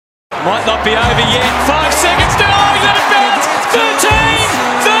Might not be over yet. 5 seconds to go. Let it bounce. 13!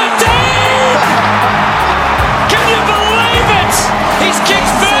 13! Can you believe it? He's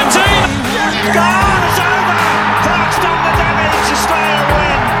kicked 13. Gone! It's over! Clark's done the damage. Australia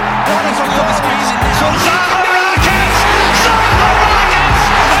win. Wonderful performance. Zaha Rakic! Zaha Rakic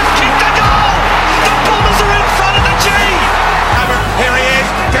has kicked a goal! The Bombers are in front of the G! Here he is,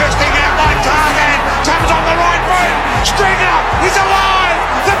 bursting out like Targan. Comes on the right foot. Stringer is alive!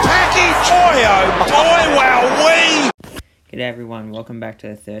 The package! Boy, oh boy, wow-wee! G'day everyone, welcome back to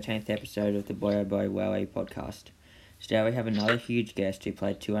the 13th episode of the Boy Oh Boy Wowee podcast. Today we have another huge guest who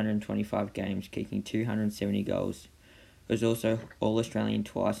played 225 games, kicking 270 goals. He was also All-Australian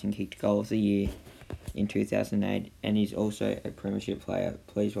twice and kicked Goal of the Year in 2008, and he's also a premiership player.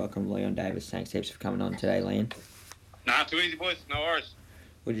 Please welcome Leon Davis. Thanks heaps for coming on today, Leon. Nah, too easy, boys. No worries.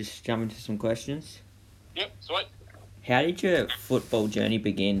 We'll just jump into some questions. Yep, sweet. How did your football journey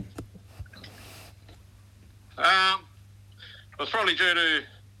begin? It was probably due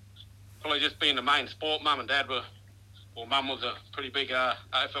to just being the main sport. Mum and Dad Mum was a pretty big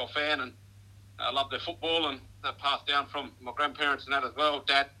AFL fan and loved their football, and that passed down from my grandparents and that as well.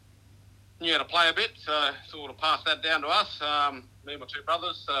 Dad knew how to play a bit, so sort of passed that down to us, me and my two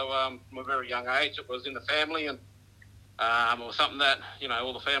brothers. So from a very young age, it was in the family, and it was something that,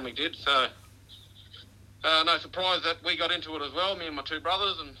 all the family did. So no surprise that we got into it as well, me and my two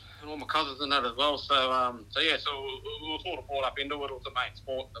brothers and all my cousins and that as well. So we were sort of brought up into it. It was the main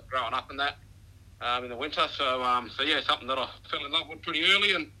sport of growing up in that in the winter. So something that I fell in love with pretty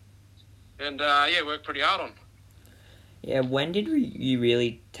early and worked pretty hard on. Yeah, when did you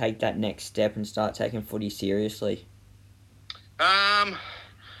really take that next step and start taking footy seriously? Well,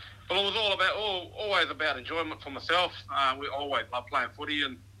 it was always about enjoyment for myself. We always loved playing footy,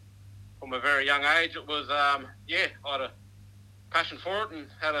 and from a very young age, it was I had a passion for it and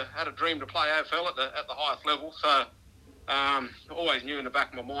had a dream to play AFL at the highest level. So always knew in the back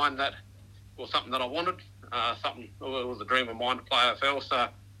of my mind that it was something that I wanted. It was a dream of mine to play AFL. So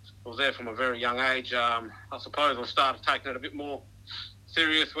it was there from a very young age. I suppose I started taking it a bit more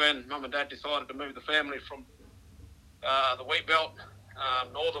serious when Mum and Dad decided to move the family from the wheat belt,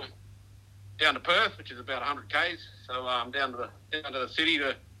 northern, down to Perth, which is about 100 k's. So down to the city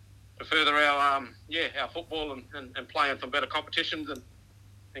to further our football and play in some better competitions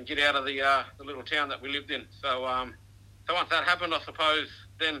and get out of the little town that we lived in. So once that happened, I suppose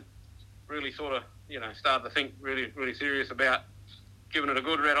then really sort of started to think really serious about giving it a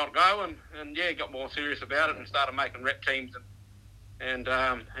good red hot go and got more serious about it and started making rep teams and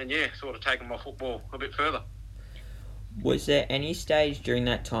sort of taking my football a bit further. Was there any stage during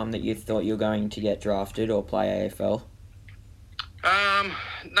that time that you thought you were going to get drafted or play AFL?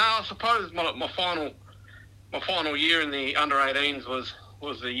 No, I suppose my final year in the under-18s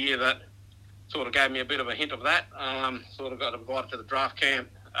was the year that sort of gave me a bit of a hint of that. Sort of got invited to the draft camp.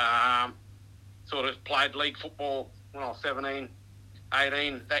 Sort of played league football when I was 17,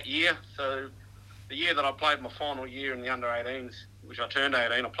 18 that year. So the year that I played my final year in the under-18s, which I turned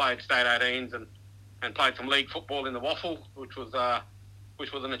 18, I played state 18s and played some league football in the Waffle, which was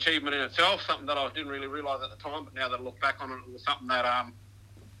an achievement in itself, something that I didn't really realise at the time, but now that I look back on it, it was something that,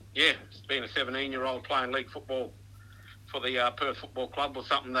 being a 17-year-old playing league football for the Perth Football Club was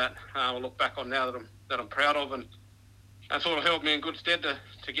something that I look back on now that I'm proud of and sort of held me in good stead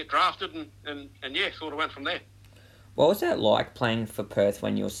to get drafted and sort of went from there. What was that like playing for Perth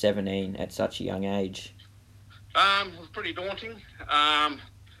when you were 17 at such a young age? It was pretty daunting.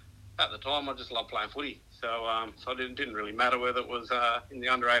 At the time, I just loved playing footy. So it didn't really matter whether it was in the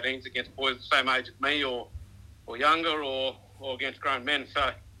under-18s against boys the same age as me or younger or against grown men.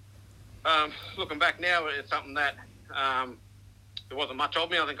 So looking back now, it's something that there wasn't much of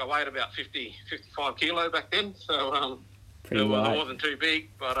me. I think I weighed about 55 kilo back then. So it wasn't too big.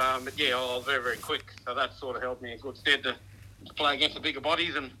 But I was very, very quick. So that sort of held me in good stead to play against the bigger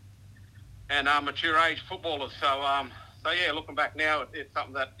bodies and mature age footballers. So looking back now, it's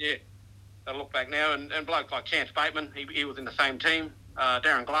something that, I look back now, and blokes like Chance Bateman, he was in the same team.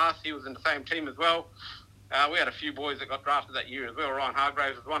 Darren Glass, he was in the same team as well. We had a few boys that got drafted that year as well. Ryan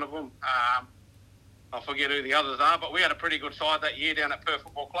Hargraves was one of them. I forget who the others are, but we had a pretty good side that year down at Perth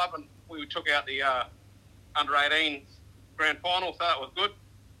Football Club, and we took out the under-18 grand final, so that was good.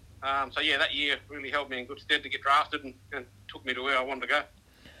 That year really held me in good stead to get drafted and took me to where I wanted to go.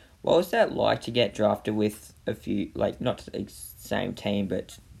 What was that like to get drafted with a few, not the same team,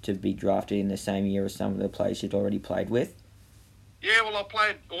 but to be drafted in the same year as some of the players you'd already played with? Yeah, well, I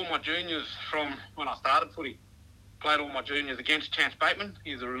played all my juniors from when I started footy. Played all my juniors against Chance Bateman.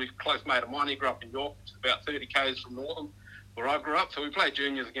 He's a really close mate of mine. He grew up in York, which is about 30 k's from Northern. where I grew up. So we played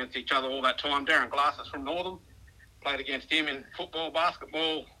juniors against each other all that time. Darren Glass is from Northern. Played against him in football,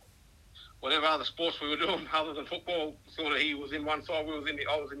 basketball, whatever other sports we were doing other than football. Sort of he was in one side, I was in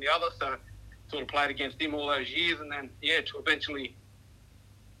the other. So sort of played against him all those years. And then, to eventually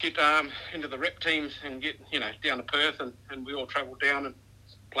get into the rep teams and get, down to Perth. And we all travelled down and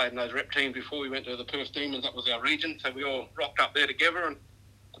played in those rep teams before we went to the Perth Demons. That was our region. So we all rocked up there together, and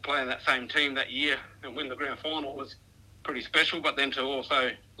to play in that same team that year and win the grand final was pretty special. But then to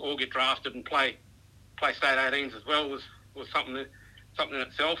also all get drafted and play state 18s as well was something in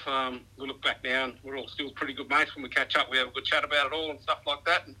itself. We look back now and we're all still pretty good mates. When we catch up, we have a good chat about it all and stuff like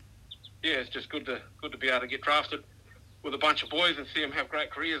that. And it's just good to be able to get drafted with a bunch of boys and see them have great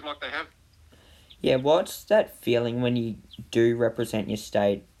careers like they have. Yeah, what's that feeling when you do represent your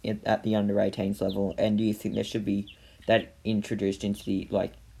state at the under-18s level, and do you think there should be that introduced into the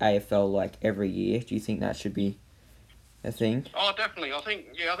AFL every year? Do you think that should be a thing? Oh, definitely. I think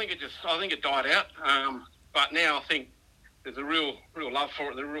it died out. But now I think there's a real love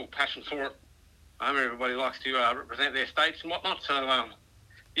for it, there's a real passion for it. Everybody likes to represent their states and whatnot. So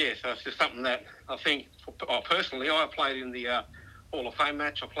so it's just something that I think, personally, I played in the Hall of Fame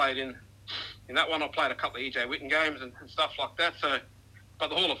match. I played in that one. I played a couple of EJ Witten games and stuff like that. So, but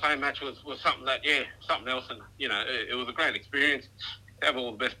the Hall of Fame match was something that, something else. And, it was a great experience to have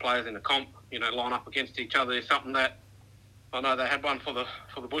all the best players in the comp, line up against each other. Is something that I know they had one for the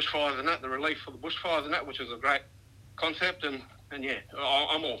bushfires and that, the relief for the bushfires and that, which was a great concept. And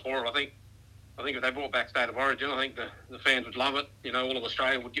I'm all for it. I think if they brought back State of Origin, I think the fans would love it. All of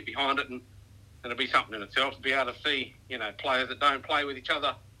Australia would get behind it, and it'd be something in itself to be able to see, players that don't play with each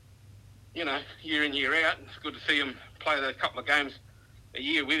other, year in, year out. It's good to see them play those couple of games a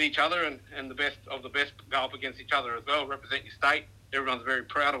year with each other, and the best of the best go up against each other as well, represent your state. Everyone's very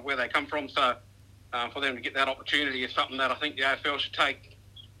proud of where they come from. So for them to get that opportunity is something that I think the AFL should take.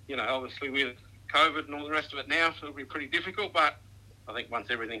 Obviously with COVID and all the rest of it now, so it'll be pretty difficult, but I think once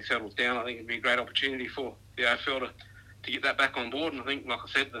everything settles down, I think it'd be a great opportunity for the AFL to get that back on board. And I think, like I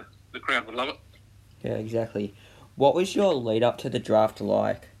said, the crowd would love it. Yeah, exactly. What was your lead up to the draft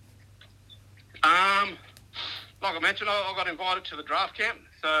like? Like I mentioned, I got invited to the draft camp,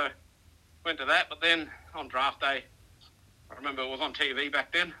 so went to that. But then on draft day, I remember it was on TV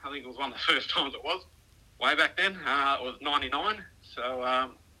back then. I think it was one of the first times it was, way back then. It was 99.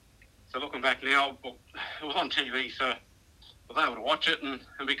 So looking back now, it was on TV, so I was able to watch it. And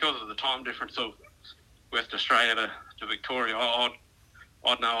because of the time difference of West Australia to Victoria,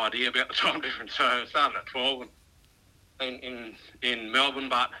 I'd no idea about the time difference. So it started at 12 in Melbourne,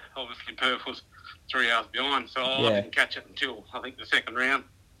 but obviously Perth was 3 hours behind. So I didn't catch it until, I think, the second round.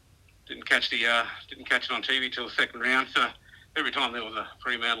 Didn't catch it on TV till the second round. So every time there was a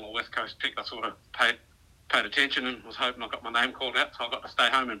Fremantle or West Coast pick, I sort of paid attention and was hoping I got my name called out, so I got to stay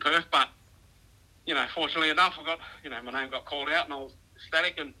home in Perth. But fortunately enough, I got my name got called out, and I was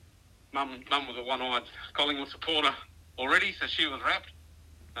ecstatic. And Mum was a one-eyed Collingwood supporter already, so she was wrapped.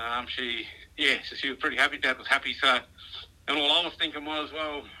 So she was pretty happy. Dad was happy. So, and all I was thinking was,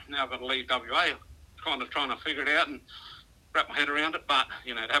 well, now I've got to leave WA. Kind of trying to figure it out and wrap my head around it. But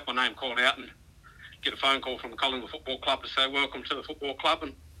to have my name called out and get a phone call from the Collingwood Football Club to say welcome to the football club,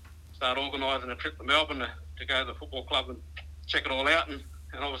 and start organising a trip to Melbourne to go to the football club and check it all out, and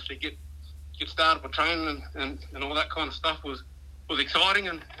obviously get started with training and all that kind of stuff was exciting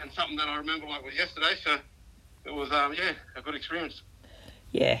and something that I remember like it was yesterday. So it was a good experience.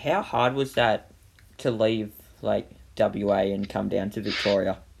 Yeah, how hard was that to leave WA and come down to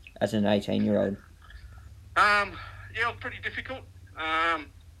Victoria as an 18-year-old? It was pretty difficult. I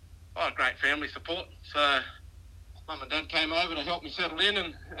had great family support, so Mum and Dad came over to help me settle in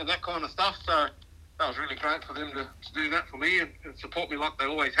and that kind of stuff. So that was really great for them to do that for me and support me like they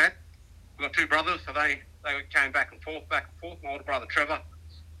always had. I've got two brothers, so they came back and forth. My older brother Trevor,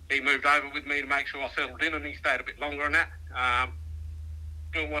 he moved over with me to make sure I settled in, and he stayed a bit longer than that.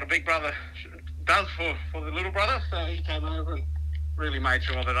 Doing what a big brother does for the little brother, so he came over and really made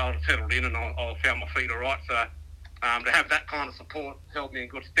sure that I was settled in and I found my feet all right. So to have that kind of support held me in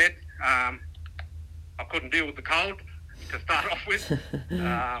good stead. I couldn't deal with the cold to start off with,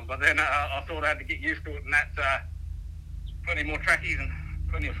 but then I thought I had to get used to it, and that's plenty more trackies and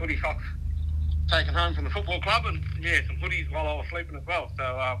plenty of footy socks taken home from the football club, and some hoodies while I was sleeping as well.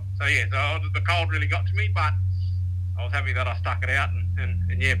 So the cold really got to me, but I was happy that I stuck it out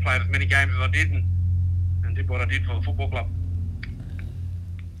and played as many games as I did and did what I did for the football club.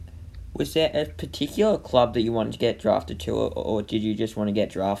 Was there a particular club that you wanted to get drafted to, or did you just want to get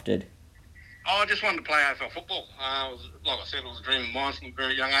drafted? I just wanted to play AFL football. Like I said, it was a dream of mine from a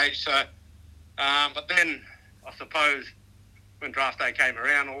very young age. So, but then I suppose when draft day came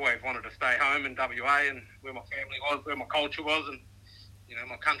around, I always wanted to stay home in WA and where my family was, where my culture was, and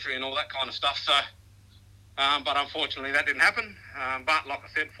my country and all that kind of stuff. So, but unfortunately that didn't happen. But like I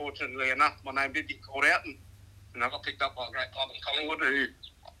said, fortunately enough, my name did get called out, and I got picked up by a great club in Collingwood who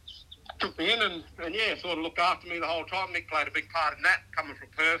took me in and sort of looked after me the whole time. Nick played a big part in that. Coming from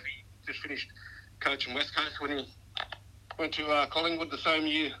Perth, he just finished coaching West Coast when he went to Collingwood the same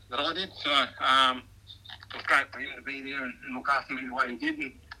year that I did. So it was great for him to be there and look after me the way he did,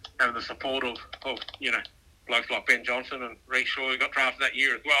 and have the support of blokes like Ben Johnson and Reece Shaw, who got drafted that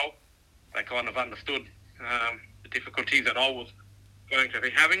year as well. They kind of understood the difficulties that I was going to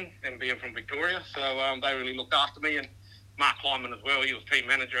be having, and being from Victoria. So they really looked after me, and Mark Kleiman as well. He was team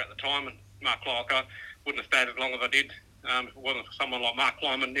manager at the time, and Mark Kleiman wouldn't have stayed as long as I did if it wasn't for someone like Mark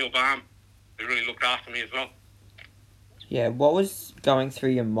Kleiman, Neil Baum, who really looked after me as well. Yeah, what was going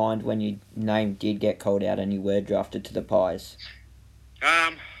through your mind when your name did get called out and you were drafted to the Pies?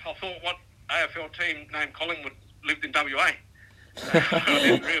 I thought, what AFL team named Collingwood lived in WA? I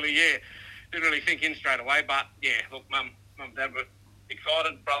didn't really think in straight away. But look, Mum and Dad were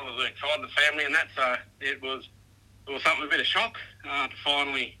excited, brothers were excited, the family and that. So it was something, a bit of shock to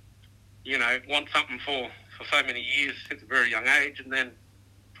finally, want something for so many years since a very young age, and then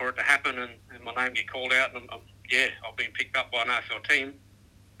for it to happen and my name get called out, and I've been picked up by an AFL team.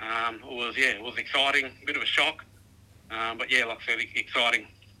 It was exciting, a bit of a shock, but like I said, exciting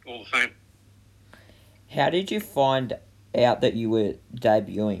all the same. How did you find out that you were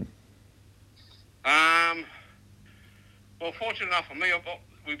debuting? Well, fortunate enough for me,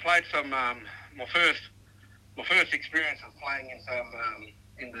 we played some. My first experience was playing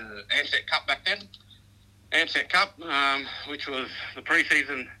in the Ansett Cup back then. Ansett Cup, which was the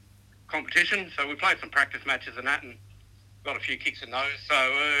pre-season competition. So we played some practice matches and that, and got a few kicks in those. So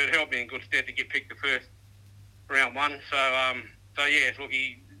it held me in good stead to get picked the first round one. Look,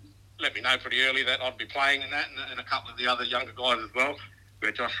 he let me know pretty early that I'd be playing in that, and a couple of the other younger guys as well.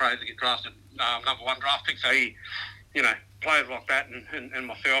 Where Josh Fraser get drafted number one draft pick. So he, players like that and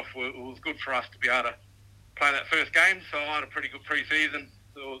myself, it was good for us to be able to play that first game. So I had a pretty good pre-season.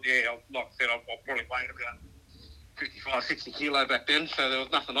 So like I said, I probably weighed about 55, 60 kilo back then. So there was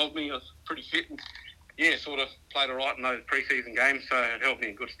nothing of me. I was pretty fit and sort of played all right in those pre-season games. So it helped me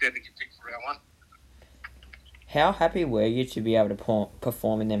in good stead to get picked for round one. How happy were you to be able to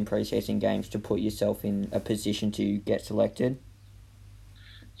perform in them pre-season games to put yourself in a position to get selected?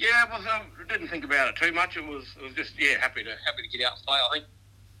 Yeah, I didn't think about it too much. It was just happy to get out and play. I think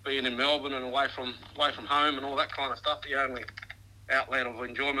being in Melbourne and away from home and all that kind of stuff, the only outlet of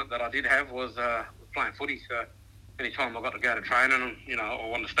enjoyment that I did have was playing footy. So any time I got to go to training, and I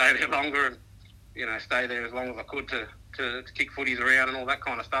wanted to stay there longer and stay there as long as I could to kick footies around and all that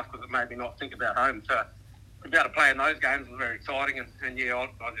kind of stuff, because it made me not think about home. So to be able to play in those games was very exciting, and I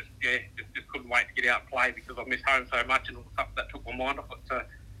just couldn't wait to get out and play, because I missed home so much, and it was something that took my mind off it. So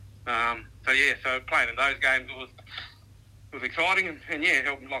playing in those games was exciting, and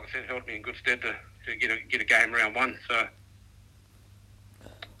helped, like I said, helped me in good stead to get a game round one. So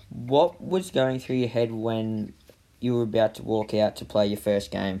what was going through your head when you were about to walk out to play your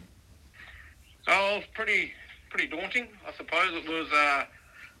first game? Oh, it was pretty daunting, I suppose. It was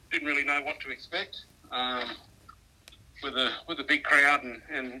didn't really know what to expect with the big crowd and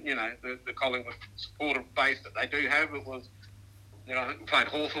the Collingwood supporter base that they do have. It was, I think we played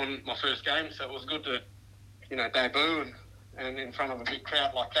Hawthorn my first game, so it was good to debut and in front of a big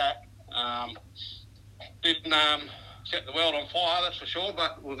crowd like that. Didn't set the world on fire, that's for sure,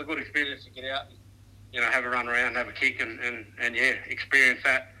 but it was a good experience to get out and have a run around, have a kick, and experience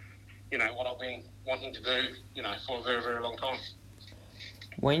that. What I've been wanting to do, for a very, very long time.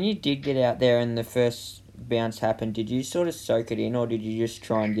 When you did get out there and the first bounce happened, did you sort of soak it in, or did you just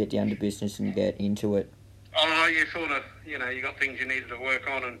try and get down to business and get into it? Oh, you sort of, you got things you needed to work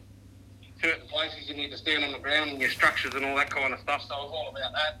on, and certain places you need to stand on the ground and your structures and all that kind of stuff. So it was all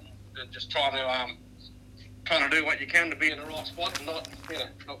about that, and just trying to do what you can to be in the right spot and not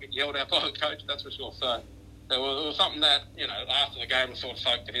get yelled at by the coach, that's for sure. So it was something that, after the game I sort of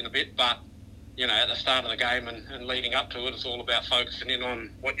soaked it in a bit, but, at the start of the game and leading up to it, it's all about focusing in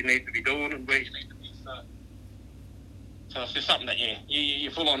on what you need to be doing and where you need to be. So it's just something that,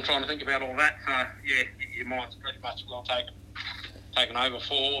 you're full on trying to think about all that. So, your mind's pretty much well taken over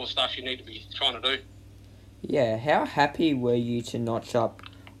for all the stuff you need to be trying to do. Yeah, how happy were you to notch up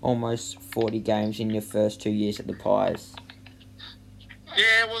almost 40 games in your first 2 years at the Pies?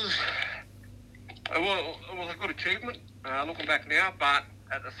 Yeah, it was a good achievement, looking back now, but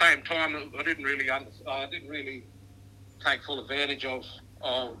at the same time, I didn't really take full advantage of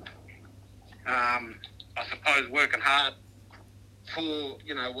I suppose, working hard for,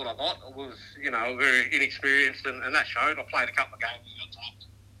 what I got. I was, very inexperienced, and that showed. I played a couple of games and got dropped.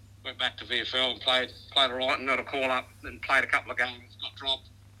 Went back to VFL and played all right and got a call up and played a couple of games, got dropped.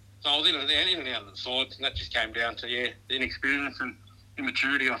 So I was in and out of the side, and that just came down to, the inexperience and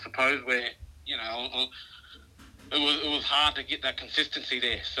immaturity, I suppose, where, it was hard to get that consistency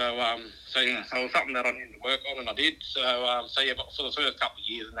there. So it was something that I needed to work on, and I did. But for the first couple of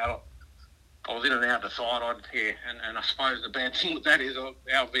years now, I was in and out of the side, and I suppose the bad thing with that is our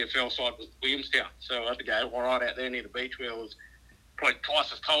VFL side was Williamstown, so I had to go right out there near the beach where it was probably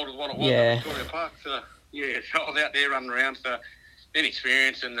twice as cold as what it was at Victoria Park. So I was out there running around, so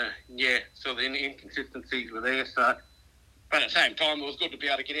inexperience and the inconsistencies were there. So, but at the same time, it was good to be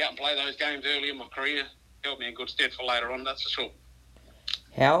able to get out and play those games early in my career. Helped me in good stead for later on, that's for sure.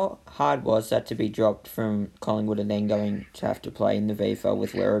 How hard was that to be dropped from Collingwood and then going to have to play in the VFL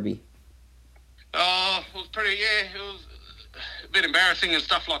with Werribee? It was it was a bit embarrassing and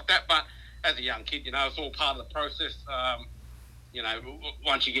stuff like that, but as a young kid, it's all part of the process.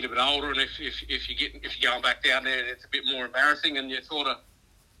 Once you get a bit older, and if you're going back down there, it's a bit more embarrassing, and you sort of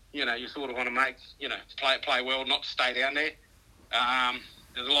want to make, play well, not to stay down there.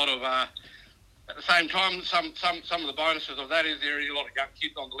 There's a lot of, at the same time, some of the bonuses of that is there are a lot of young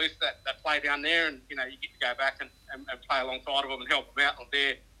kids on the list that play down there, and, you get to go back and play alongside of them and help them out on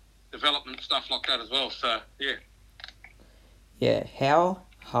their development, stuff like that as well. So, yeah. Yeah, how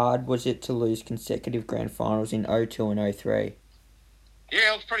hard was it to lose consecutive grand finals in 02 and 03?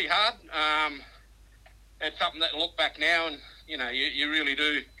 Yeah, it was pretty hard. It's something that look back now, and you really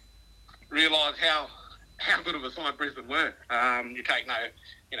do realise how good of a side Brisbane were. You take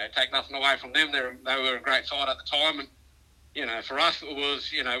nothing away from them. They were a great side at the time, and for us it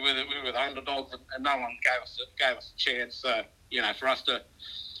was we were the underdogs, and no one gave us a chance. So for us to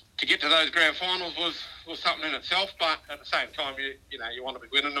get to those grand finals was something in itself. But at the same time, you want to be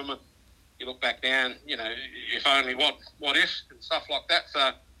winning them. And, you look back down, if only what if and stuff like that.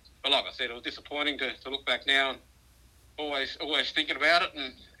 So, but like I said, it was disappointing to look back now and always thinking about it,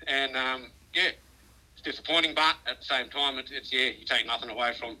 and it's disappointing. But at the same time, it's you take nothing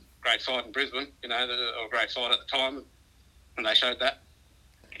away from great side in Brisbane, or great side at the time, and they showed that.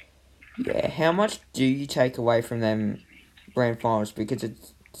 Yeah, how much do you take away from them grand finals, because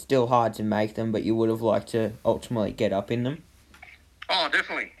it's still hard to make them, but you would have liked to ultimately get up in them? Oh,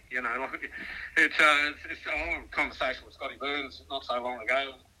 definitely. It's a long conversation with Scotty Burns not so long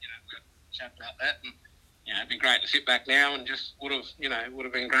ago. We chat about that, and it'd be great to sit back now and just would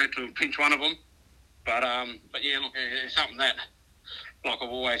have been great to pinch one of them. But yeah, look, it's something that, like I've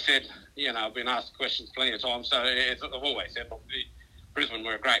always said, I've been asked questions plenty of times. So I've always said, look, Brisbane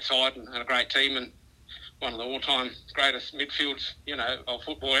were a great side and a great team, and one of the all-time greatest midfields, of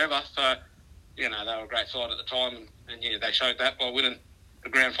football ever. So, they were a great side at the time, and they showed that by winning the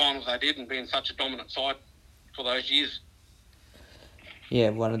grand finals they did and being such a dominant side for those years. Yeah,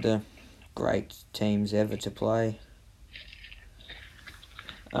 one of the great teams ever to play.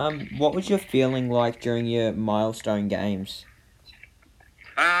 What was your feeling like during your milestone games?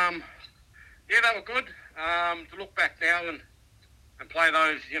 They were good. To look back now and play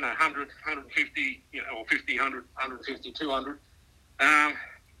those, 100, 150, or 50, 100, 150, 200.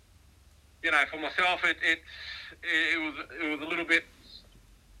 For myself, it was a little bit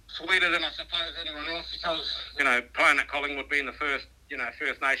sweeter than I suppose anyone else, because, playing at Collingwood, being the first,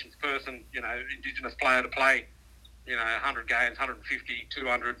 First Nations person, Indigenous player to play, 100 games, 150,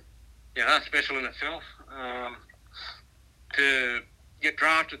 200, that's special in itself. To get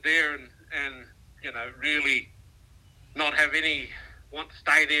drafted there and really not have any want to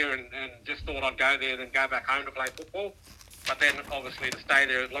stay there and just thought I'd go there, then go back home to play football. But then obviously to stay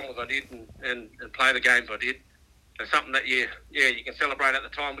there as long as I did and play the games I did, it's something that you can celebrate at the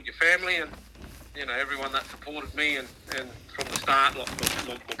time with your family and everyone that supported me and from the start, like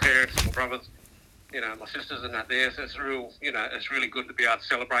my parents, my brothers, my sisters and that there. So it's real, it's really good to be able to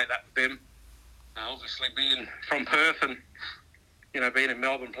celebrate that with them. Obviously being from Perth and being in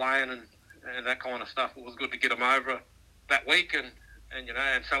Melbourne playing and that kind of stuff, it was good to get them over that week and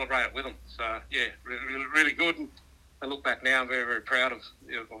celebrate it with them. So yeah, really, really good. And I look back now, I'm very, very proud of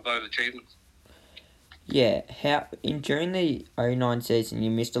those achievements. Yeah, during the 09 season, you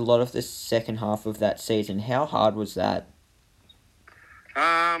missed a lot of the second half of that season. How hard was that?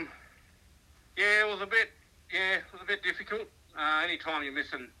 It was a bit difficult. Anytime you're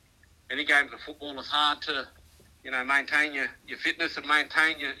missing any games of football, it's hard to, maintain your fitness and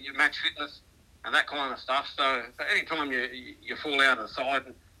maintain your match fitness and that kind of stuff. So anytime you fall out of the side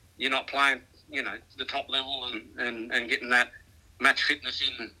and you're not playing, the top level and getting that match fitness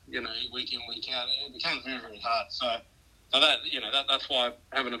in, week in, week out, it becomes very, very hard. So So that's why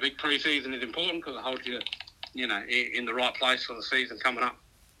having a big pre-season is important, because it holds you, in the right place for the season coming up.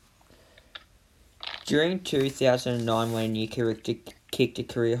 During 2009, when you kicked a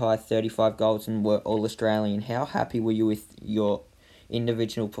career-high 35 goals and were All-Australian, how happy were you with your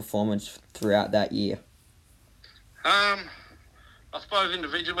individual performance throughout that year? I suppose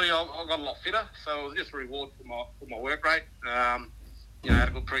individually I got a lot fitter, so it was just a reward for my work rate. Had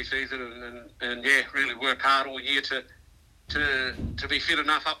a good pre-season and really worked hard all year to be fit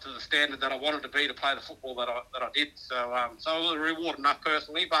enough up to the standard that I wanted to be to play the football that I did. So it was a reward enough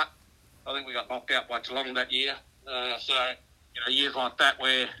personally, but I think we got knocked out by Geelong that year. Years like that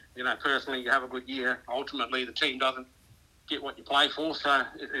where, personally you have a good year, ultimately the team doesn't get what you play for, so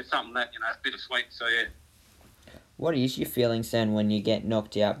it's something that, it's bittersweet, so yeah. What is your feelings then when you get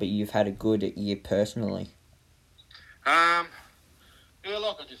knocked out but you've had a good year personally?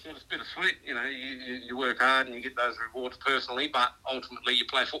 Like I just said, it's bittersweet. You work hard and you get those rewards personally, but ultimately you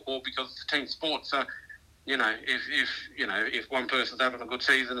play football because it's a team sport. So, if one person's having a good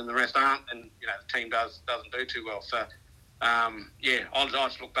season and the rest aren't, then the team doesn't do too well. So, I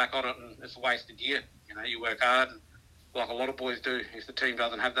just look back on it and it's a wasted year. You work hard, and like a lot of boys do. If the team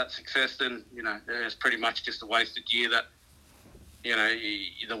doesn't have that success, then it's pretty much just a wasted year. That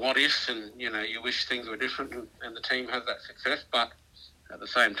the what ifs, and you wish things were different, and the team has that success, but at the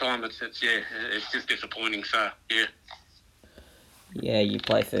same time, it's just disappointing. So yeah. Yeah, you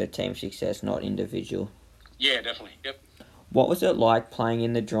play for team success, not individual. Yeah, definitely. Yep. What was it like playing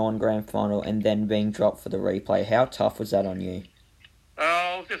in the drawn grand final and then being dropped for the replay? How tough was that on you? It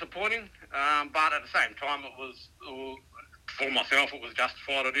was disappointing, but at the same time, it was for myself. It was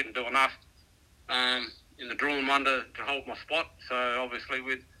justified. I didn't do enough in the drawn one to hold my spot. So obviously,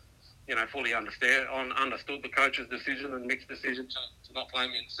 with fully understood the coach's decision and Mick's decision to not play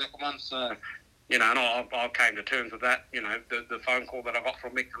me in the second one. So, and I came to terms with that. The phone call that I got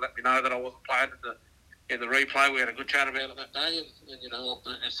from Mick to let me know that I wasn't playing in the replay. We had a good chat about it that day, and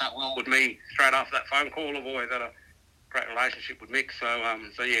it sat well with me straight after that phone call. I've always had a great relationship with Mick. So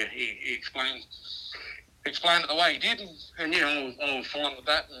he explained it the way he did, and I was fine with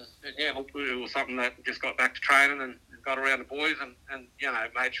that. And it was something that just got back to training and got around the boys and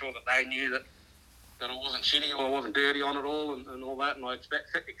made sure that they knew that I wasn't shitty or I wasn't dirty on it all and all that, and I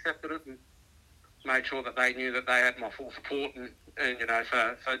accepted it and made sure that they knew that they had my full support and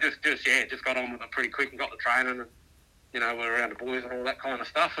so just got on with it pretty quick and got the training and we're around the boys and all that kind of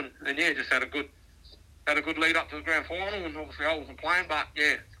stuff and just had a good lead up to the grand final, and obviously I wasn't playing, but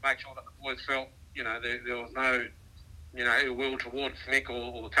to make sure that the boys felt there was no ill will towards Mick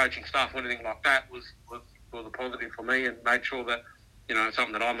or the coaching staff or anything like that was a positive for me, and made sure that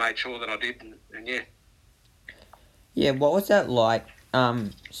something that I made sure that I did, and yeah. Yeah, what was that like,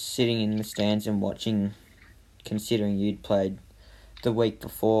 sitting in the stands and watching, considering you'd played the week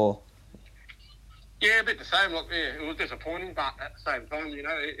before? Yeah, a bit the same. Look, it was disappointing, but at the same time,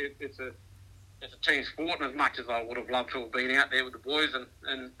 it's a team sport, and as much as I would have loved to have been out there with the boys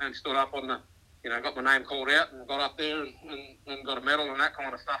and stood up on the, got my name called out and got up there and got a medal and that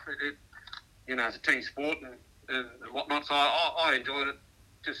kind of stuff, it's a team sport and whatnot. So I enjoyed it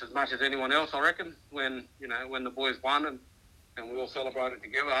just as much as anyone else, I reckon, when the boys won and we all celebrated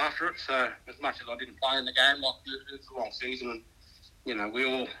together after it. So as much as I didn't play in the game, like it's a long season, and we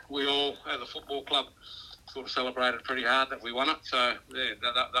all as a football club sort of celebrated pretty hard that we won it. So yeah,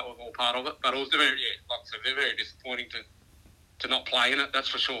 that was all part of it. But it was very very disappointing to not play in it. That's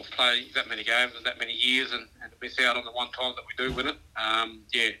for sure. Play that many games and that many years and to miss out on the one time that we do win it.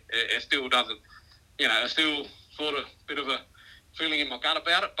 It still doesn't. It's still sort of a bit of a feeling in my gut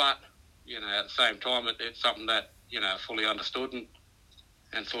about it. But at the same time, it's something that fully understood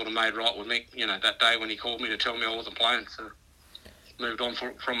and sort of made right with me. That day when he called me to tell me I wasn't playing. So moved on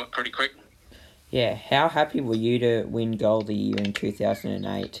from it pretty quick. Yeah, how happy were you to win Goal of the Year in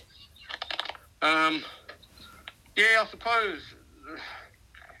 2008? I suppose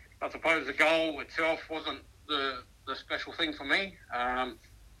the goal itself wasn't the special thing for me. To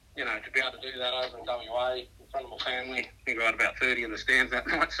be able to do that over in WA in front of my family, I think I had about 30 in the stands that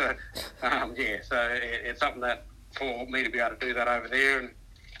night. So, so it's something that for me to be able to do that over there, and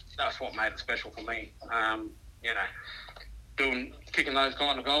that's what made it special for me. Kicking those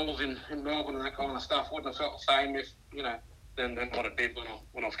kind of goals in Melbourne and that kind of stuff wouldn't have felt the same if than what it did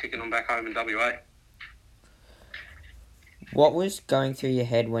when I was kicking them back home in WA. What was going through your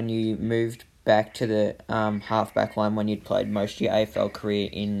head when you moved back to the half-back line when you'd played most of your AFL career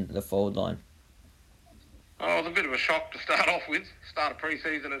in the forward line? Oh, it was a bit of a shock to start off with. Start of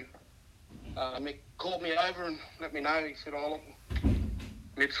pre-season, and Mick called me over and let me know. He said,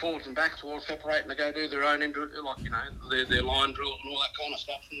 mid forwards and backs will all separate and they go do their own, their line drills and all that kind of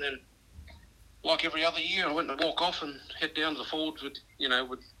stuff. And then, like every other year, I went to walk off and head down to the forwards with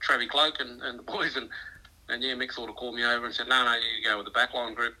Travie Cloak and the boys. And Mick sort of called me over and said, no, you go with the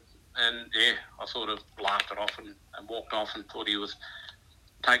backline group. And, I sort of laughed it off and walked off and thought he was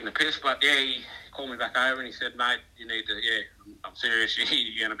taking the piss. But, he called me back over and he said, mate, you need to, I'm serious,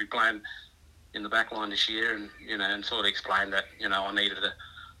 you're going to be playing in the back line this year, and sort of explained that,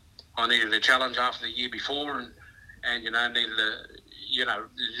 I needed a challenge after the year before and needed a,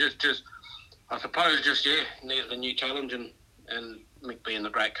 I suppose needed a new challenge and Mick being the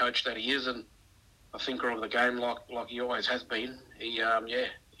great coach that he is and a thinker of the game like he always has been, he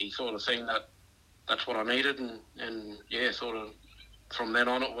sort of seen that that's what I needed and sort of from then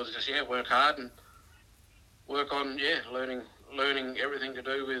on it was just, work hard and work on, learning everything to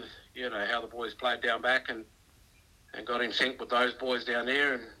do with, how the boys played down back and got in sync with those boys down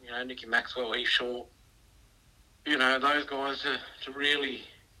there and, Nicky Maxwell, Heath Shaw, those guys to really,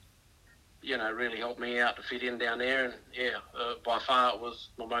 really helped me out to fit in down there. And, by far it was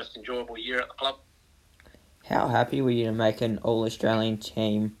my most enjoyable year at the club. How happy were you to make an All-Australian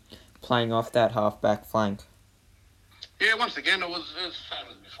team playing off that half-back flank? Yeah, once again, it was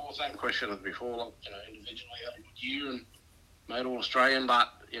same question as before. Like, individually had a good year and made All-Australian, but,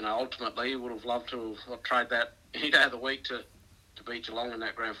 ultimately would have loved to have tried that any day of the week to beat Geelong in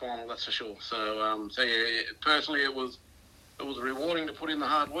that grand final, that's for sure. So, personally it was rewarding to put in the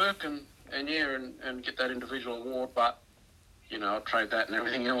hard work and get that individual award, but, I'd trade that and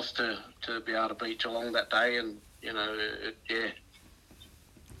everything else to be able to beat Geelong that day and,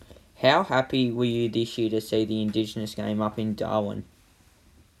 How happy were you this year to see the Indigenous game up in Darwin?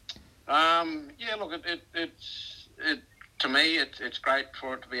 Look, to me, it's great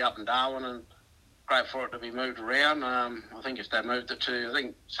for it to be up in Darwin and great for it to be moved around. I think if they moved it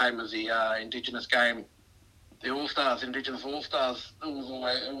to, same as the Indigenous game, the Indigenous All-Stars, it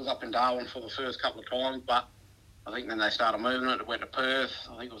was up in Darwin for the first couple of times, but I think then they started moving it. It went to Perth.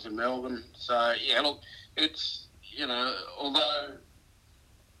 I think it was in Melbourne. So, it's, although,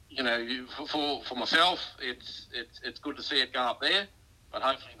 for myself, it's good to see it go up there, but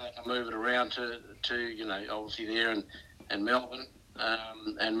hopefully they can move it around to obviously there and Melbourne,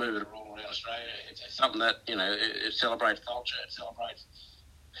 and move it all around Australia. It's something that, it celebrates culture, it celebrates,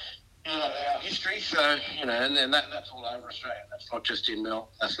 our history. So, and then that's all over Australia. That's not just in Melbourne.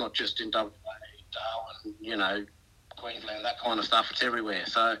 That's not just in WA, Darwin, Queensland, that kind of stuff. It's everywhere.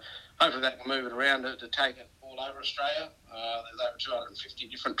 So hopefully they can move it around to take it all over Australia. There's over 250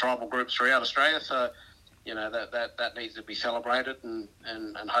 different tribal groups throughout Australia. So, that needs to be celebrated and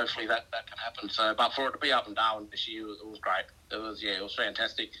hopefully that can happen. So, but for it to be up in Darwin this year, it was great. It was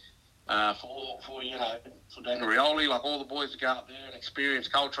fantastic. For Dan Rioli, like all the boys to go up there and experience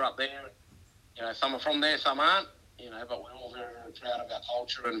culture up there. Some are from there, some aren't, but we're all very, very proud of our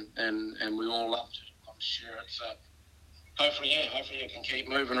culture and we all love to share it. So hopefully it can keep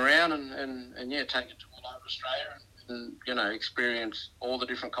moving around and take it to all over Australia and experience all the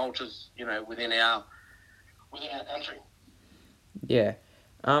different cultures, within our country. Yeah.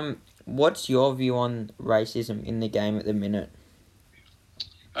 What's your view on racism in the game at the minute?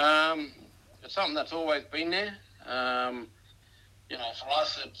 It's something that's always been there. For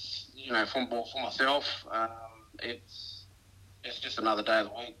us, it's, for myself, it's just another day of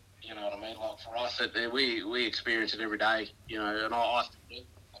the week. You know what I mean? Like for us, we experience it every day. And I still do.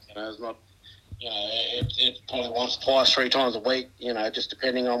 It's not. It's probably once, twice, 3 times a week. Just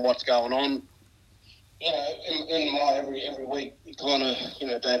depending on what's going on. In my every week kind of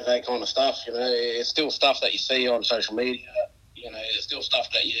day-to-day kind of stuff. It's still stuff that you see on social media. It's still stuff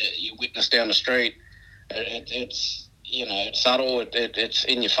that you witness down the street. It's it's subtle. It's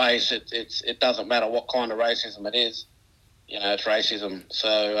in your face. It doesn't matter what kind of racism it is. It's racism.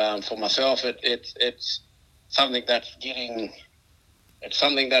 So for myself, it's something that's getting. It's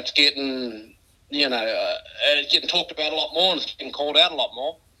something that's getting. It's getting talked about a lot more, and it's getting called out a lot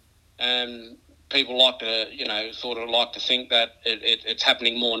more. And people like to, sort of like to think that it's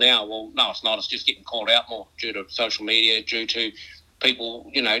happening more now. Well, no, it's not. It's just getting called out more due to social media, due to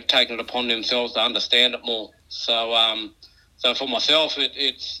people, taking it upon themselves to understand it more. So, so for myself,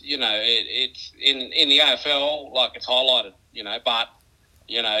 it's it's in the AFL, like it's highlighted, but,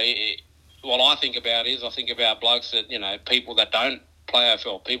 what I think about is I think about blokes that, people that don't play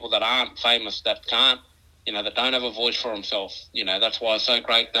AFL, people that aren't famous, that can't, that don't have a voice for themselves. That's why it's so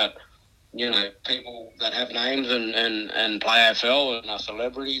great that, people that have names and play AFL and are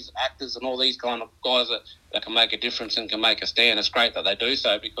celebrities, actors and all these kind of guys that can make a difference and can make a stand. It's great that they do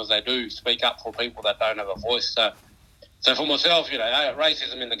so because they do speak up for people that don't have a voice. So, So for myself,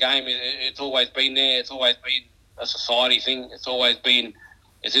 racism in the game, it's always been there. It's always been a society thing.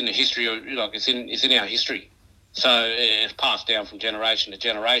 It's in the history of, it's in our history. So it's passed down from generation to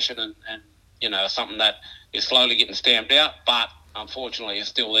generation, and something that is slowly getting stamped out. But unfortunately, it's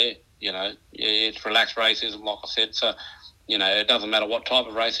still there. It's relaxed racism, like I said. So it doesn't matter what type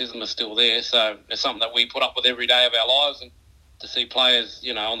of racism is still there. So it's something that we put up with every day of our lives, and to see players,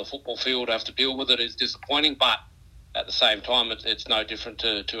 on the football field have to deal with it is disappointing. But at the same time, it's no different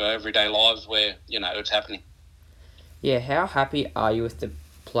to our everyday lives where, it's happening. Yeah, how happy are you with the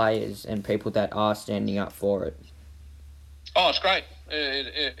players and people that are standing up for it? Oh, it's great.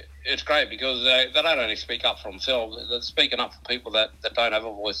 It's great because they don't only speak up for themselves, they're speaking up for people that don't have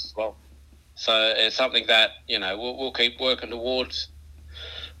a voice as well. So it's something that, we'll keep working towards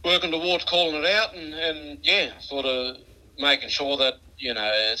calling it out and sort of making sure that,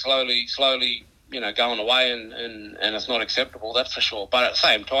 slowly, going away and it's not acceptable, that's for sure. But at the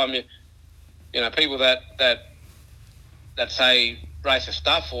same time, people that say racist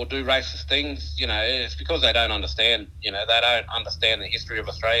stuff or do racist things, it's because they don't understand. They don't understand the history of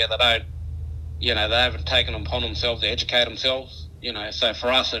Australia. They don't, they haven't taken upon themselves to educate themselves. So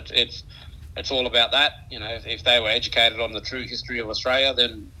for us, it's all about that. If they were educated on the true history of Australia,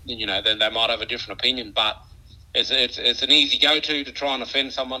 then then they might have a different opinion. But it's an easy go-to to try and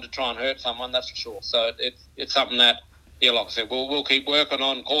offend someone, to try and hurt someone, that's for sure. So it's something that, like I said, we'll keep working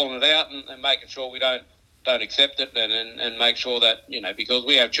on calling it out and making sure we don't accept it and make sure that, because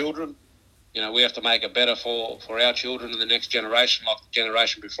we have children, we have to make it better for our children and the next generation, like the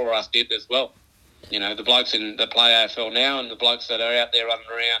generation before us did as well. The blokes that play AFL now and the blokes that are out there running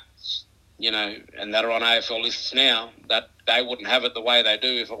around, and that are on AFL lists now, that they wouldn't have it the way they do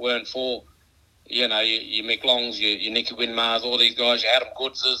if it weren't for, your Mick Longs, your Nicky Winmars, all these guys, your Adam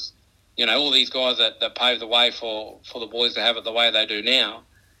Goodses, all these guys that paved the way for the boys to have it the way they do now,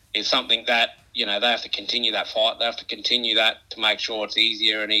 is something that, they have to continue that fight. They have to continue that to make sure it's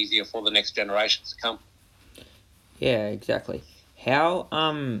easier and easier for the next generations to come. Yeah, exactly. How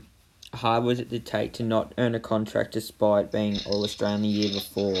hard was it to take to not earn a contract despite being All-Australian the year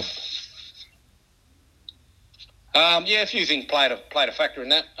before? A few things played a factor in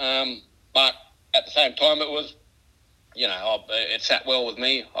that. But at the same time, it was, it sat well with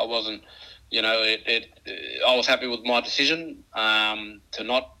me. I wasn't, I was happy with my decision to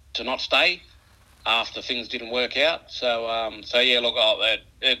not stay after things didn't work out. So look, I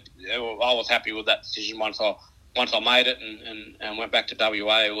was happy with that decision once I made it and went back to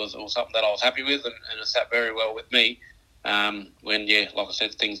WA. It was something that I was happy with and it sat very well with me when, like I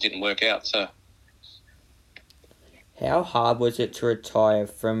said, things didn't work out. So. How hard was it to retire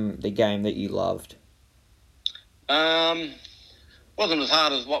from the game that you loved? Wasn't as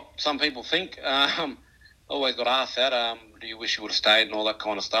hard as what some people think. Always got asked that. Do you wish you would have stayed and all that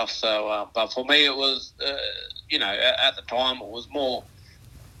kind of stuff? So, but for me, it was, at the time, it was more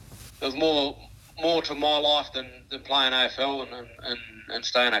to my life than playing AFL and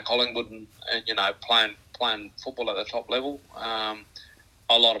staying at Collingwood and playing football at the top level.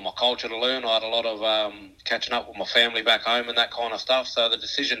 A lot of my culture to learn. I had a lot of catching up with my family back home and that kind of stuff. So the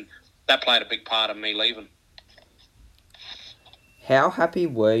decision, that played a big part of me leaving. How happy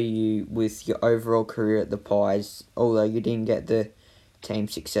were you with your overall career at the Pies, although you didn't get the team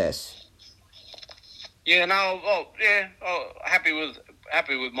success? Yeah, happy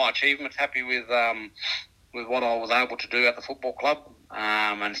with my achievements. Happy with what I was able to do at the football club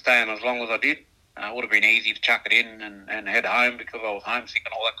and staying as long as I did. It would have been easy to chuck it in and head home because I was homesick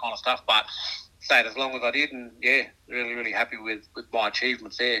and all that kind of stuff, but stayed as long as I did and, really, really happy with my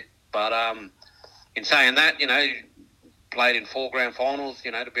achievements there. But in saying that, played in 4 grand finals,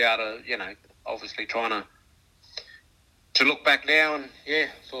 to be able to, obviously trying to look back now and,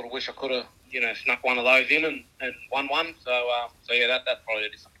 sort of wish I could have, snuck one of those in and won one. So that's probably a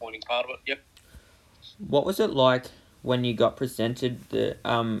disappointing part of it, yep. What was it like when you got presented the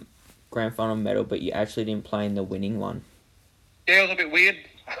grand final medal, but you actually didn't play in the winning one? Yeah, it was a bit weird.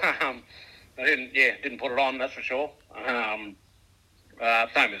 I didn't put it on, that's for sure. Same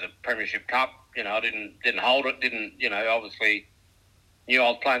as the Premiership Cup, I didn't hold it, obviously knew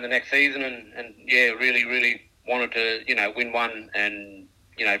I was playing the next season and really, really wanted to, win one and,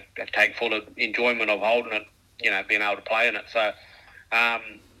 take full enjoyment of holding it, being able to play in it. So it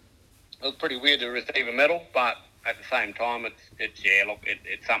was pretty weird to receive a medal, but at the same time,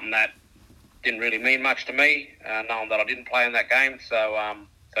 it's something that didn't really mean much to me, knowing that I didn't play in that game. So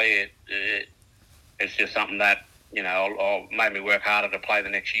it's just something that, made me work harder to play the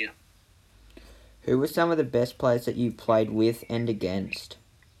next year. Who were some of the best players that you played with and against?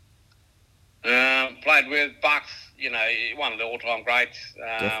 Played with Bucks, one of the all-time greats.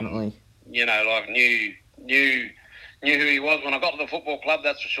 Definitely. Knew who he was when I got to the football club,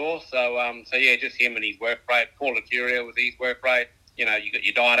 that's for sure. So just him and his work rate. Paul Licuria with his work rate. You got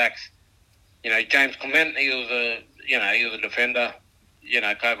your Didacs. James Clement, he was a defender.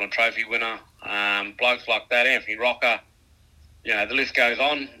 Copeland Trophy winner. Blokes like that, Anthony Rocker. The list goes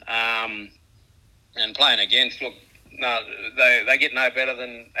on. And playing against, look, no, they get no better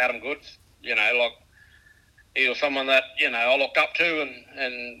than Adam Goods. He was someone that, I looked up to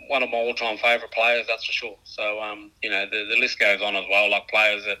and one of my all-time favourite players, that's for sure. So, the list goes on as well, like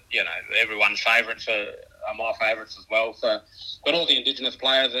players that, everyone's favourites are my favourites as well. So, but all the Indigenous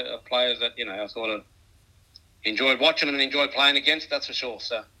players are players that, I sort of enjoyed watching and enjoyed playing against, that's for sure.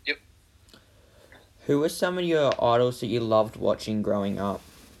 So, yep. Who were some of your idols that you loved watching growing up?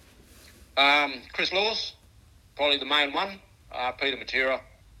 Chris Lewis, probably the main one. Peter Matera.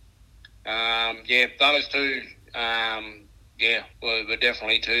 Those two, were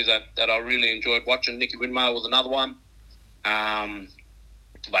definitely two that I really enjoyed watching. Nicky Winmar was another one.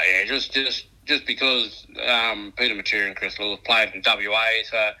 Just because Peter Matera and Chris Lewis played in WA,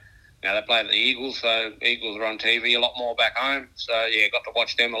 so they played at the Eagles, so Eagles are on TV a lot more back home. So got to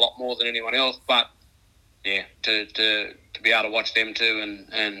watch them a lot more than anyone else. But to be able to watch them too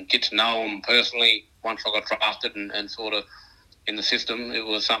and get to know them personally once I got drafted and sort of in the system, it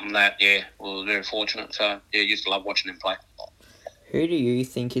was something that, we were very fortunate. So, used to love watching him play. Who do you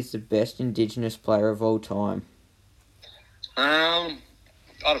think is the best Indigenous player of all time? I'd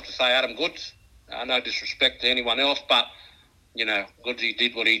have to say Adam Goods. No disrespect to anyone else, but, Goodsy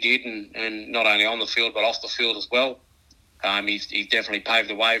did what he did, and not only on the field, but off the field as well. He's definitely paved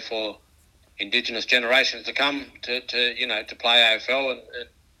the way for Indigenous generations to come to play AFL,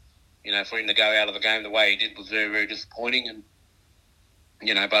 and for him to go out of the game the way he did was very, very disappointing. And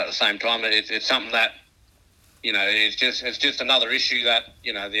but at the same time, it's something that it's just another issue that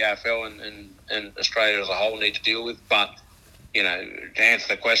the AFL and Australia as a whole need to deal with. But to answer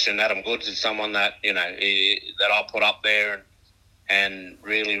the question, Adam Goods is someone that that I put up there and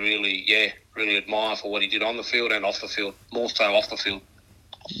really, really, really admire for what he did on the field and off the field, more so off the field.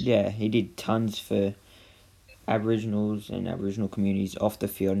 Yeah, he did tons for Aboriginals and Aboriginal communities off the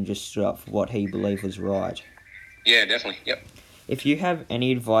field and just stood up for what he believed was right. Yeah, definitely, yep. If you have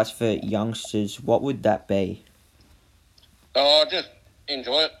any advice for youngsters, what would that be? Oh, just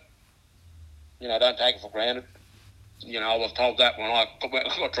enjoy it. Don't take it for granted. I was told that when I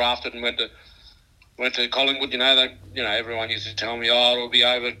got drafted and went to Collingwood. Everyone used to tell me, it'll be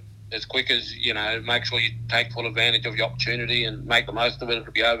over as quick as, make sure you take full advantage of your opportunity and make the most of it.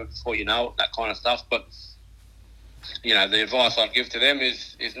 It'll be over before you know it, that kind of stuff. But, the advice I'd give to them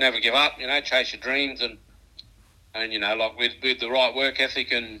is never give up, chase your dreams and with the right work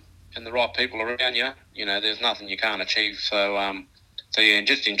ethic and the right people around you, there's nothing you can't achieve. So,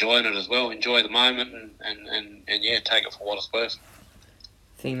 just enjoying it as well. Enjoy the moment and take it for what it's worth.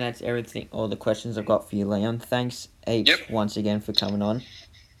 I think that's everything, all the questions I've got for you, Leon. Thanks heaps once again for coming on.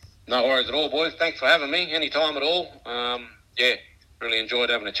 No worries at all, boys. Thanks for having me anytime at all. Really enjoyed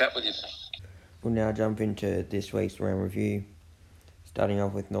having a chat with you. We'll now jump into this week's round review. Starting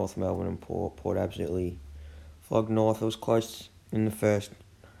off with North Melbourne and Port. Port absolutely flogged North. It was close in the first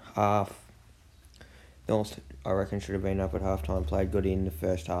half. North, I reckon, should have been up at half-time. Played good in the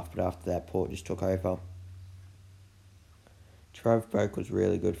first half, but after that, Port just took over. Trove Boak was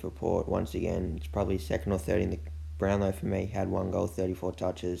really good for Port. Once again, it's probably second or third in the Brownlow for me. Had 1 goal, 34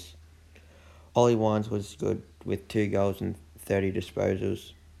 touches. Ollie Wines was good with 2 goals and 30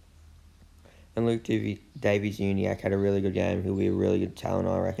 disposals. And Luke Davies-Uniacke had a really good game. He'll be a really good talent,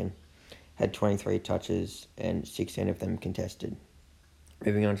 I reckon. Had 23 touches and 16 of them contested.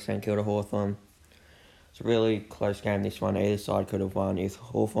 Moving on to St Kilda Hawthorn. It's a really close game, this one. Either side could have won. If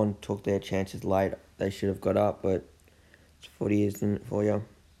Hawthorn took their chances late, they should have got up, but it's footy, isn't it, for you?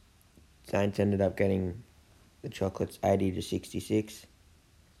 Saints ended up getting the Chocolates 80-66.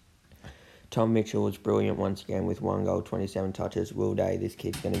 Tom Mitchell was brilliant once again with 1 goal, 27 touches. Will Day, this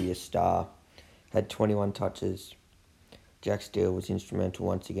kid's going to be a star. Had 21 touches. Jack Steele was instrumental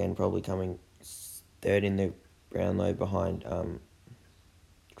once again, probably coming third in the Brownlow behind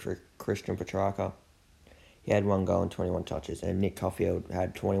Christian Petrarca. He had 1 goal and 21 touches. And Nick Caulfield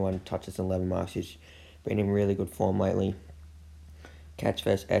had 21 touches and 11 marks. He's been in really good form lately. Cats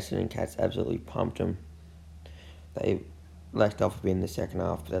vs Essendon. Cats absolutely pumped them. They lacked off a bit in the second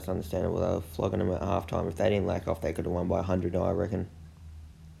half, but that's understandable. They were flogging them at half-time. If they didn't lack off, they could have won by 100, I reckon.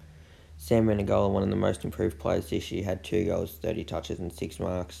 Sam Menegola, one of the most improved players this year, had 2 goals, 30 touches and 6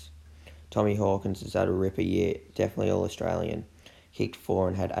 marks. Tommy Hawkins has had a ripper year, definitely All-Australian. Kicked 4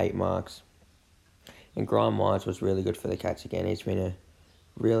 and had 8 marks. And Graham Myers was really good for the Cats again. He's been a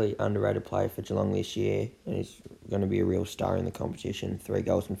really underrated player for Geelong this year, and he's going to be a real star in the competition. 3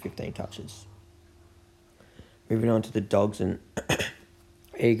 goals and 15 touches. Moving on to the Dogs and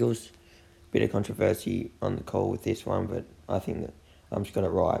Eagles. Bit of controversy on the call with this one, but I think that just got it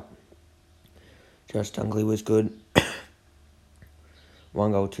right. Josh Dunkley was good.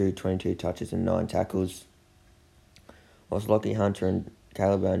 1 goal, 22 touches and 9 tackles. Whilst Lockie Hunter and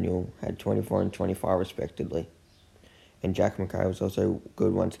Caleb O'Neill had 24 and 25 respectively. And Jack McRae was also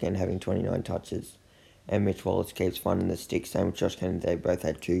good once again, having 29 touches. And Mitch Wallace keeps finding the stick, same with Josh Kennedy. They both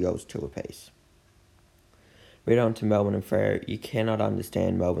had 2 goals, 2 apiece. Right on to Melbourne and Freo. You cannot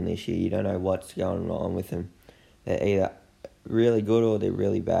understand Melbourne this year. You don't know what's going on with them. They're either really good or they're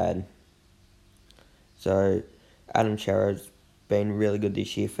really bad. So Adam Cerra's been really good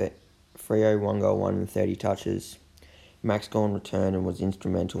this year for Freo. 1 goal, 1 and 30 touches. Max Gawn returned and was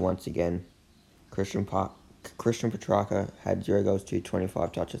instrumental once again. Christian Petrarca had 0 goals,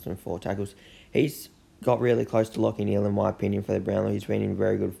 25 touches and 4 tackles. He's got really close to Lachie Neale in my opinion for the Brownlow. He's been in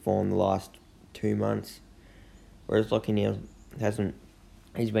very good form the last 2 months. Whereas Lachie Neale hasn't.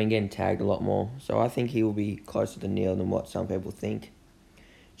 He's been getting tagged a lot more. So I think he will be closer to Neale than what some people think.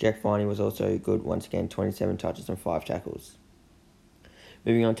 Jack Viney was also good once again, 27 touches and 5 tackles.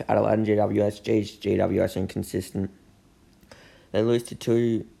 Moving on to Adelaide and GWS. GWS inconsistent. They lose to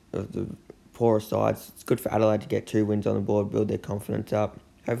 2 of the poorer sides. It's good for Adelaide to get 2 wins on the board, build their confidence up.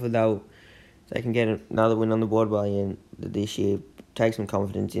 Hopefully they can get another win on the board by the end of this year, take some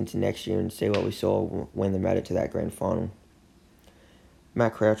confidence into next year and see what we saw when they made it to that grand final.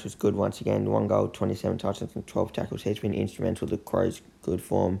 Matt Crouch was good once again, 1 goal, 27 touches and 12 tackles. He's been instrumental to Crows' good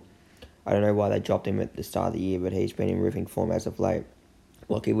form. I don't know why they dropped him at the start of the year, but he's been in ripping form as of late.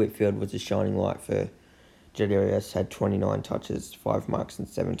 Lockie Whitfield was a shining light for GWS, had 29 touches, 5 marks and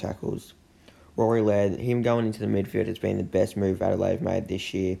 7 tackles. Rory Laird, him going into the midfield has been the best move Adelaide have made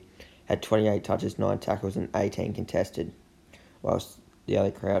this year. Had 28 touches, 9 tackles and 18 contested. Whilst the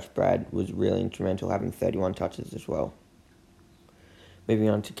other Crouch, Brad, was really instrumental, having 31 touches as well. Moving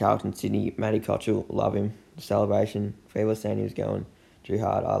on to Carlton Sydney, Matty Cottrell, love him. The celebration, people were saying he was going too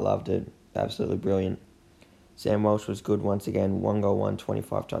hard. I loved it. Absolutely brilliant. Sam Walsh was good once again, 1 goal,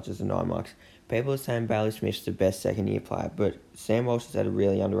 25 touches and 9 marks. People are saying Bailey Smith's the best second-year player, but Sam Walsh has had a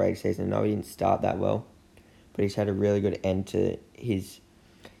really underrated season. I know he didn't start that well, but he's had a really good end to his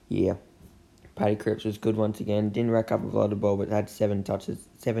year. Paddy Cripps was good once again. Didn't rack up a lot of the ball, but had 7 touches,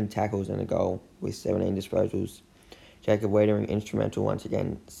 7 tackles and a goal with 17 disposals. Jacob Wiedering, instrumental once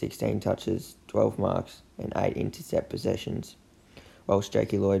again. 16 touches, 12 marks and 8 intercept possessions. Whilst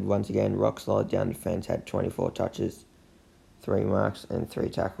Jakey Lloyd, once again, rock solid down defence, had 24 touches, 3 marks and 3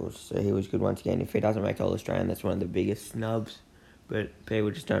 tackles. So he was good once again. If he doesn't make All-Australian, that's one of the biggest snubs. But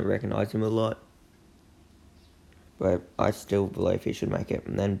people just don't recognise him a lot. But I still believe he should make it.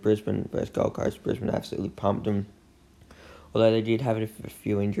 And then Brisbane versus Gold Coast. Brisbane absolutely pumped them. Although they did have a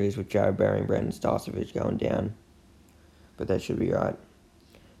few injuries with Jared Berry and Brendan Starcevich going down. But they should be right.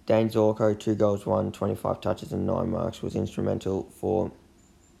 Dane Zorko, 2 goals, 25 touches and 9 marks, was instrumental for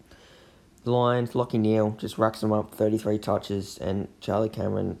the Lions. Lachie Neale just racks them up, 33 touches. And Charlie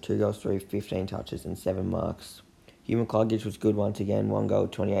Cameron, 2 goals, 15 touches and 7 marks. Hugh McCluggage was good once again, 1 goal,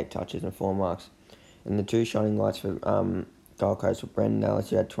 28 touches and 4 marks. And the 2 shining lights for Gold Coast were Brendan Ellis,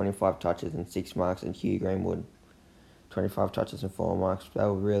 who had 25 touches and 6 marks, and Hugh Greenwood, 25 touches and 4 marks. They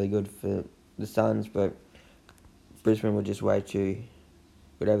were really good for the Suns, but Brisbane were just way too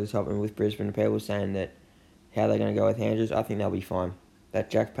good over the top. And with Brisbane, people were saying that how they're going to go with Andrews, I think they'll be fine. That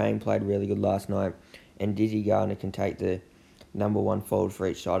Jack Payne played really good last night, and Dizzy Gardner can take the number 1 forward for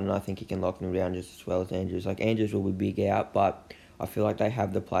each side, and I think he can lock them down just as well as Andrews. Like, Andrews will be big out, but I feel like they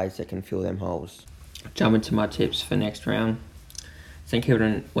have the players that can fill them holes. Jumping to my tips for next round. St Kilda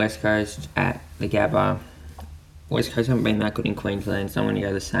and West Coast at the Gabba. West Coast haven't been that good in Queensland, so I'm going to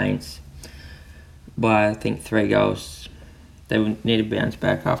go the Saints by, I think, 3 goals. They would need to bounce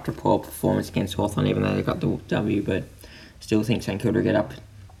back after a poor performance against Hawthorn, even though they got the W, but still think St Kilda will get up.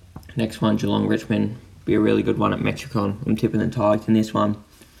 Next one, Geelong-Richmond. Be a really good one at Metricon. I'm tipping the Tigers in this one.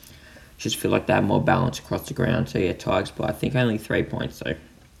 Just feel like they have more balance across the ground, so yeah, Tigers by, I think, only 3 points, so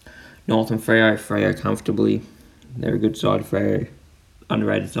North and Freo comfortably. They're a good side. Freo,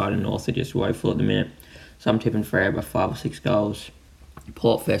 underrated side, and North are just woeful at the minute. So I'm tipping Freo by 5 or 6 goals.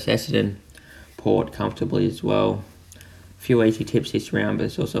 Port versus Essendon. Port comfortably as well. A few easy tips this round, but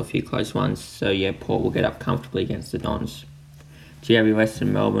there's also a few close ones. So yeah, Port will get up comfortably against the Dons. GWS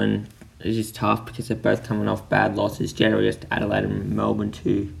and Melbourne is just tough because they're both coming off bad losses. GWS to Adelaide and Melbourne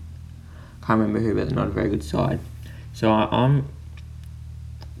too. Can't remember who, but they're not a very good side. So I'm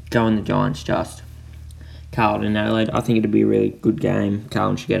going the Giants just. Carlton and Adelaide. I think it'd be a really good game.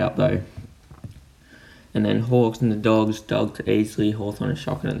 Carlton should get up though. And then Hawks and the Dogs. Dogs easily. Hawthorn is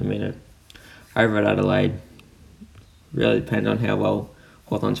shocking at the minute. Over at Adelaide, really depends on how well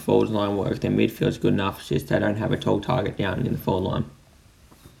Hawthorn's forwards line works. Their midfield's good enough. It's just they don't have a tall target down in the forward line.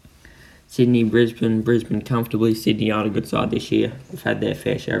 Sydney, Brisbane. Brisbane comfortably. Sydney aren't a good side this year. They've had their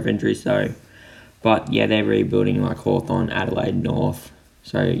fair share of injuries though. But yeah, they're rebuilding like Hawthorn, Adelaide, North.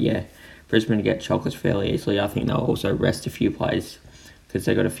 So yeah, Brisbane to get chocolates fairly easily. I think they'll also rest a few players because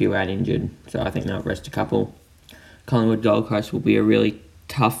they got a few out injured. So I think they'll rest a couple. Collingwood Gold Coast will be a really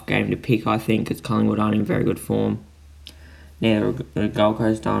tough game to pick, I think, because Collingwood aren't in very good form. Neither the Gold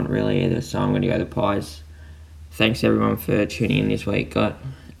Coast aren't really either, so I'm going to go the Pies. Thanks everyone for tuning in this week. Got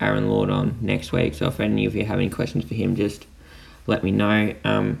Aaron Lord on next week, so if any of you have any questions for him, just let me know.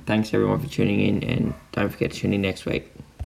 Thanks everyone for tuning in, and don't forget to tune in next week.